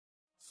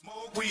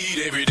Smoke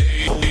weed every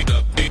day.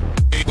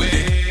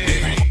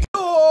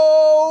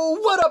 Oh,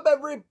 what up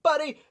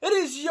everybody? It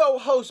is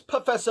your host,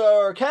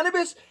 Professor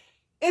Cannabis.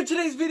 In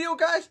today's video,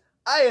 guys,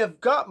 I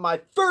have got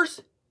my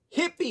first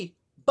Hippie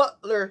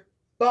Butler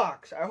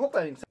box. I hope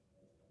I didn't say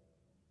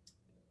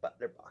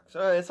Butler box.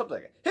 Something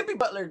like that. Hippie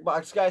Butler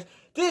box, guys.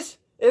 This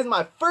is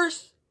my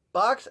first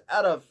box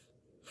out of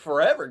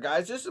forever,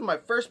 guys. This is my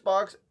first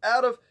box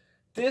out of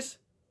this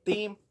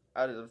theme,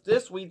 out of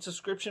this weed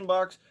subscription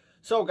box.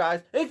 So,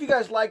 guys, if you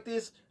guys like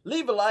this,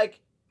 leave a like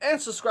and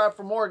subscribe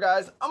for more,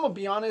 guys. I'm going to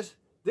be honest,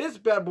 this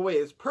bad boy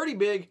is pretty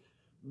big,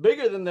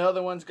 bigger than the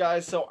other ones,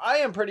 guys. So, I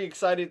am pretty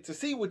excited to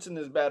see what's in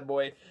this bad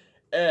boy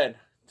and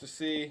to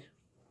see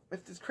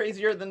if it's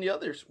crazier than the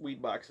other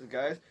weed boxes,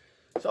 guys.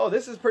 So,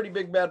 this is pretty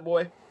big bad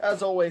boy.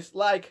 As always,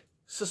 like,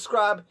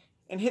 subscribe,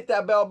 and hit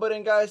that bell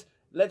button, guys.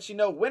 Let you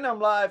know when I'm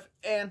live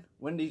and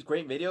when these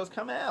great videos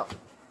come out.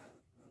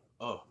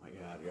 Oh, my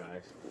God,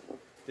 guys.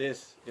 This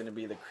is going to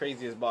be the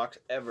craziest box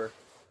ever.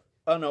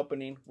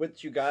 Unopening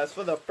with you guys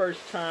for the first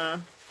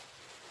time.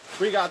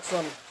 We got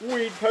some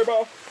weed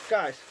paper.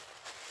 Guys,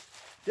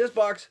 this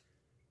box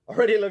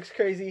already looks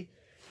crazy.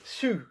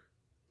 Shoo.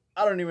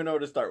 I don't even know where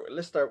to start with.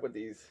 Let's start with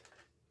these.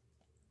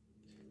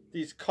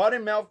 These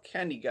cotton mouth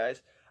candy,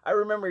 guys. I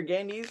remember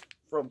getting these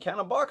from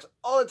Cannabis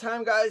all the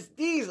time, guys.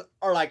 These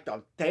are like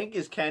the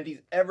dankest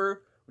candies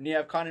ever. When you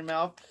have cotton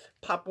mouth,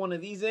 pop one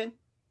of these in.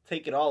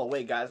 Take it all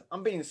away, guys.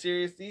 I'm being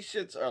serious. These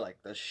shits are like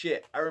the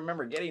shit. I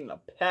remember getting a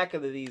pack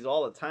of these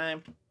all the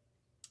time.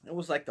 It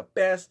was like the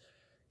best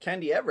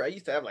candy ever. I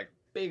used to have like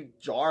a big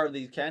jar of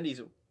these candies,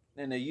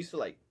 and they used to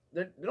like,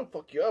 they don't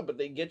fuck you up, but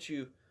they get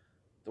you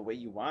the way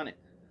you want it.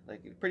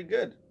 Like, it's pretty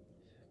good.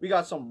 We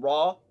got some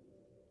raw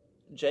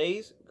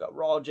J's. We got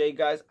raw J,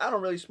 guys. I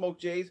don't really smoke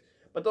J's,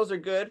 but those are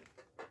good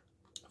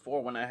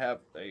for when I have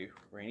a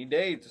rainy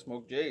day to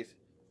smoke J's.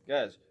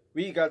 Guys,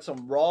 we got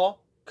some raw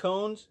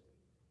cones.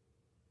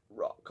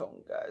 Raw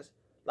cone, guys.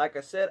 Like I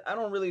said, I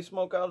don't really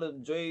smoke out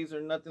of J's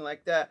or nothing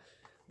like that.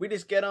 We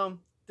just get them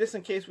just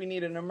in case we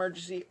need an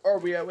emergency or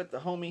we are with the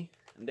homie.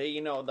 And they,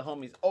 you know, the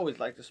homies always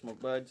like to smoke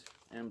buds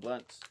and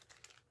blunts.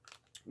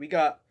 We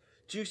got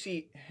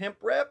juicy hemp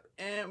wrap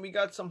and we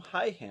got some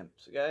high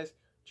hemps, guys.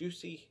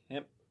 Juicy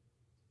hemp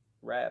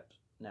wrap,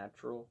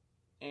 natural,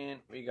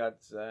 and we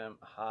got some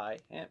high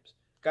hemps,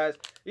 guys.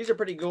 These are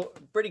pretty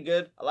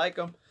good. I like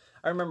them.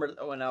 I remember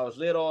when I was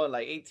little,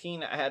 like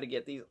 18, I had to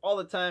get these all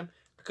the time.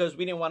 Because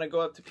we didn't want to go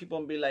up to people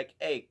and be like,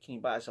 hey, can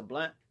you buy us a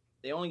blunt?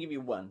 They only give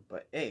you one.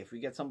 But, hey, if we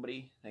get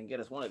somebody and get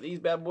us one of these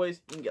bad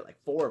boys, you can get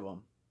like 4 of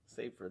them.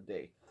 Save for a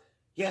day.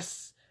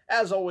 Yes,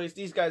 as always,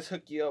 these guys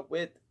hook you up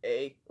with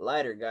a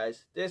lighter,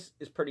 guys. This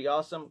is pretty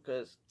awesome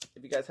because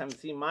if you guys haven't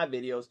seen my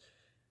videos,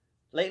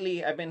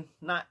 lately I've been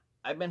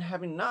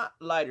having not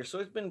lighter. So,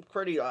 it's been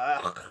pretty,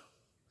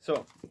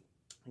 So,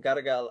 I'm glad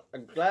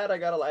I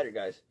got a lighter,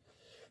 guys.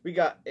 We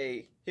got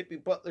a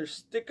Hippie Butler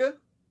sticker.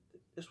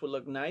 This would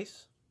look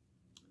nice.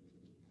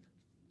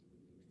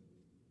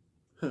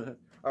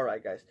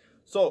 Alright, guys.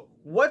 So,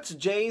 what's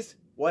J's?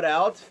 What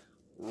out?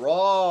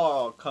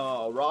 A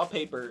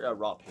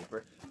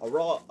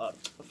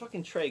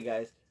fucking tray,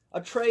 guys. A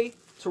tray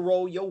to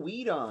roll your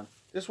weed on.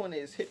 This one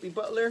is Hippie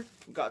Butler.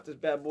 We got this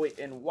bad boy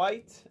in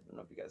white. I don't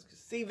know if you guys can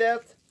see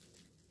that.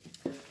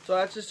 So,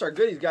 that's just our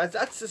goodies, guys.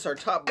 That's just our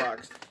top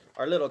box.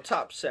 Our little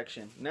top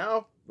section.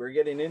 Now, we're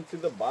getting into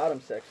the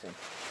bottom section.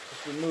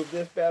 Let's remove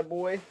this bad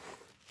boy.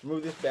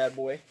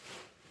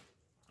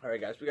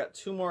 Alright, guys. We got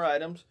 2 more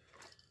items.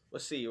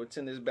 Let's see what's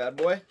in this bad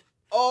boy.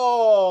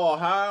 Oh,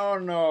 hell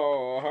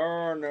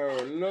no.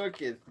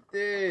 Look at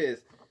this.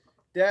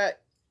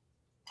 That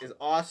is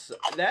awesome.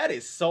 That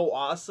is so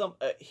awesome.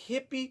 A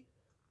Hippie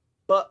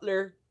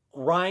Butler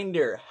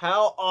grinder.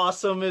 How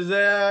awesome is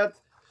that?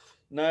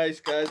 Nice,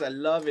 guys. I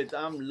love it.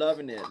 I'm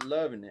loving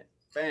it.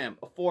 Bam.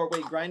 A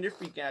 4-way grinder.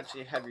 You can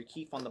actually have your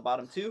keef on the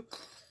bottom too.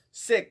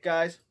 Sick,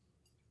 guys.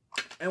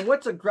 And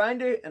what's a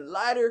grinder and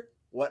lighter?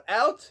 What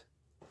out?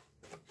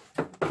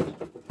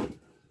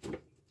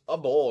 A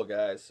bowl,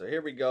 guys. So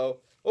here we go.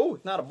 Oh,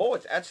 it's not a bowl.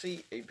 It's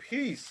actually a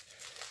piece.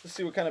 Let's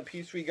see what kind of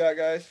piece we got,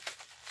 guys.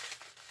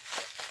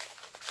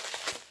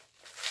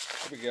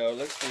 Here we go.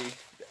 Let's see.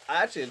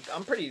 Actually,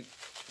 I'm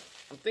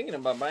thinking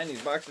about buying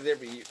these boxes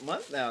every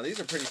month now. These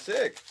are pretty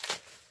sick.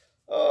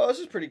 Oh, this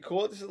is pretty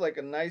cool. This is like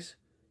a nice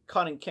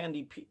cotton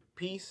candy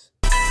piece.